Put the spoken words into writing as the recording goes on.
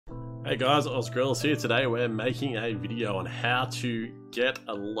Hey guys, OzGrillus here. Today we're making a video on how to get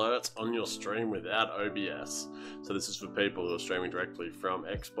alerts on your stream without OBS. So this is for people who are streaming directly from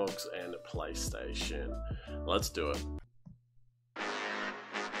Xbox and PlayStation. Let's do it.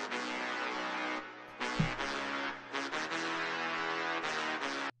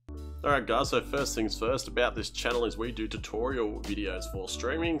 Alright guys, so first things first about this channel is we do tutorial videos for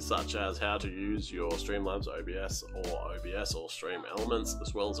streaming, such as how to use your Streamlabs OBS or Stream Elements,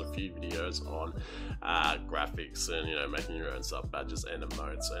 as well as a few videos on graphics and making your own sub badges and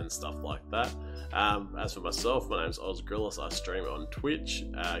emotes and stuff like that. As for myself, my name's OzGrillus. I stream on Twitch.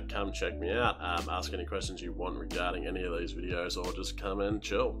 Come check me out. Ask any questions you want regarding any of these videos, or just come and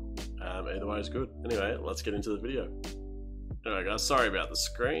chill. Either way is good. Anyway, let's get into the video. Alright guys, sorry about the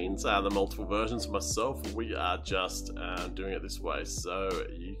screens, the multiple versions of myself. We are just doing it this way so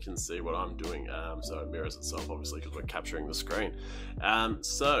you can see what I'm doing, so it mirrors itself obviously because we're capturing the screen.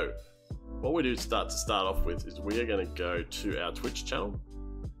 So what we do to start off with is we are going to go to our Twitch channel.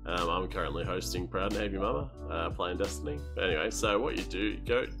 I'm currently hosting Proud and Heavy Mama, playing Destiny. But anyway, so what you do,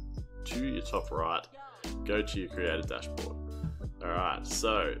 go to your top right, go to your creator dashboard. Alright,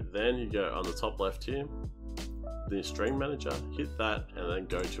 so then you go on the top left here, the stream manager, hit that and then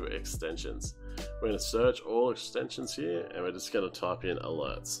go to extensions. We're going to search all extensions here and we're just going to type in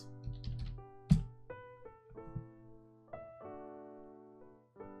alerts.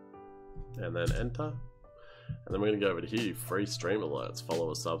 And then enter. And then we're going to go over to here, free stream alerts,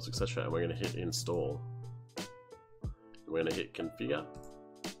 followers, subs, etc. And we're going to hit install. And we're going to hit configure.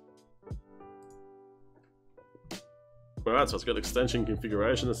 Alright, so it's got extension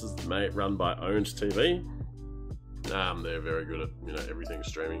configuration. This is run by Owned TV. They're very good at everything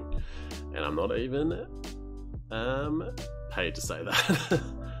streaming, and I'm not even paid to say that.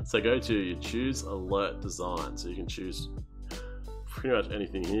 So go to your choose alert design, so you can choose pretty much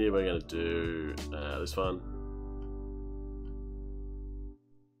anything here. We're going to do this one.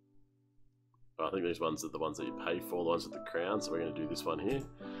 I think these ones are the ones that you pay for, the ones with the crown, so we're going to do this one here,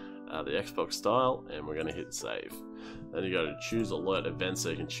 the Xbox style, and we're going to hit save. Then you go to choose alert events, so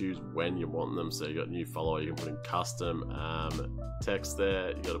you can choose when you want them. So you got new follower, you can put in custom text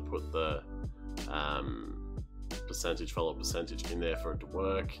there. You got to put the percentage, follow percentage in there for it to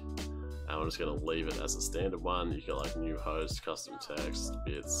work. I'm just going to leave it as a standard one. You got like new host, custom text,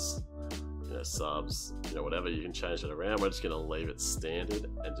 bits, subs, whatever. You can change it around. We're just going to leave it standard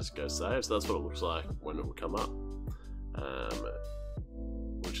and just go save. So that's what it looks like when it will come up.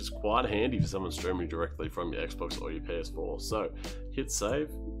 Which is quite handy for someone streaming directly from your Xbox or your PS4. So hit save,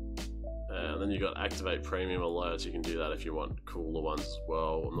 and then you got activate premium alerts. You can do that if you want cooler ones as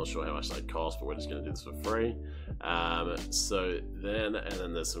well. I'm not sure how much they cost, but we're just going to do this for free. So then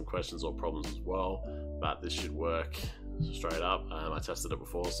there's some questions or problems as well, but this should work straight up. I tested it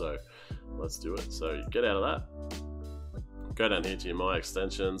before, so let's do it. So you get out of that. Go down here to your My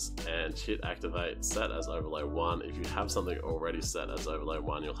Extensions and hit Activate Set as Overlay 1. If you have something already set as Overlay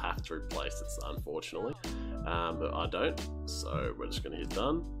 1, you'll have to replace it, unfortunately. But I don't, so we're just going to hit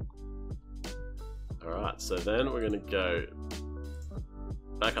Done. Alright, so then we're going to go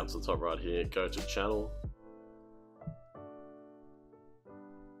back up to the top right here, go to Channel.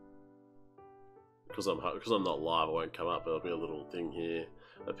 Because I'm not live, I won't come up, there'll be a little thing here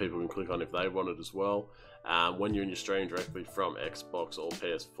that people can click on if they want it as well. When you're in your stream directly from Xbox or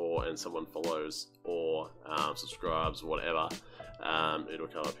PS4 and someone follows or subscribes, whatever, it'll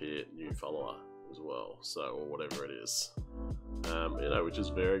come up here, new follower as well, so, or whatever it is, which is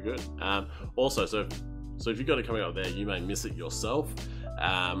very good. Also, so if you've got it coming up there, you may miss it yourself,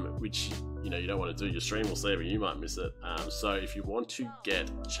 which you don't want to do. Your stream will see it, but you might miss it. So if you want to get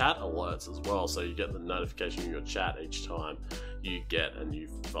chat alerts as well, so you get the notification in your chat each time you get a new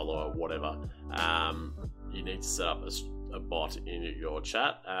follower, whatever, you need to set up a bot in your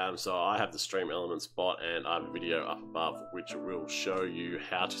chat. So I have the Stream Elements bot, and I have a video up above which will show you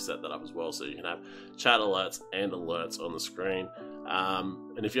how to set that up as well, so you can have chat alerts and alerts on the screen.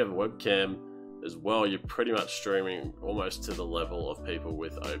 And if you have a webcam as well, you're pretty much streaming almost to the level of people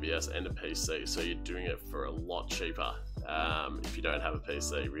with OBS and a PC, so you're doing it for a lot cheaper if you don't have a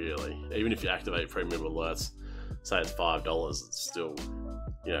PC, really. Even if you activate premium alerts, say it's $5, it's still,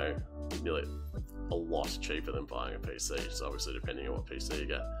 nearly a lot cheaper than buying a PC, so obviously depending on what PC you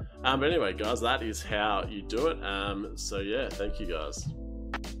get. But anyway guys, that is how you do it. So yeah, thank you guys.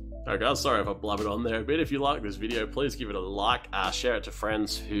 Alright guys, sorry if I blubbered on there a bit. If you like this video, please give it a like, share it to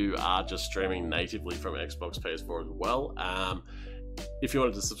friends who are just streaming natively from Xbox, PS4 as well. If you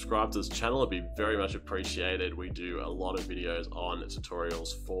wanted to subscribe to this channel, it'd be very much appreciated. We do a lot of videos on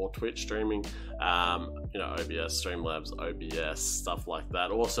tutorials for Twitch streaming, you know, OBS, Streamlabs, OBS, stuff like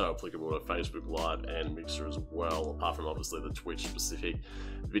that. Also applicable to Facebook Live and Mixer as well, apart from obviously the Twitch specific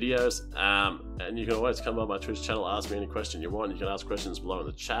videos. And you can always come on my Twitch channel, ask me any question you want. You can ask questions below in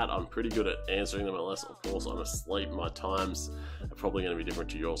the chat. I'm pretty good at answering them, unless of course I'm asleep. My times are probably going to be different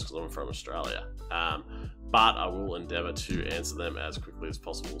to yours because I'm from Australia. But I will endeavour to answer them as quickly as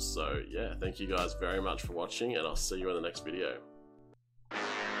possible. So yeah, thank you guys very much for watching, and I'll see you in the next video.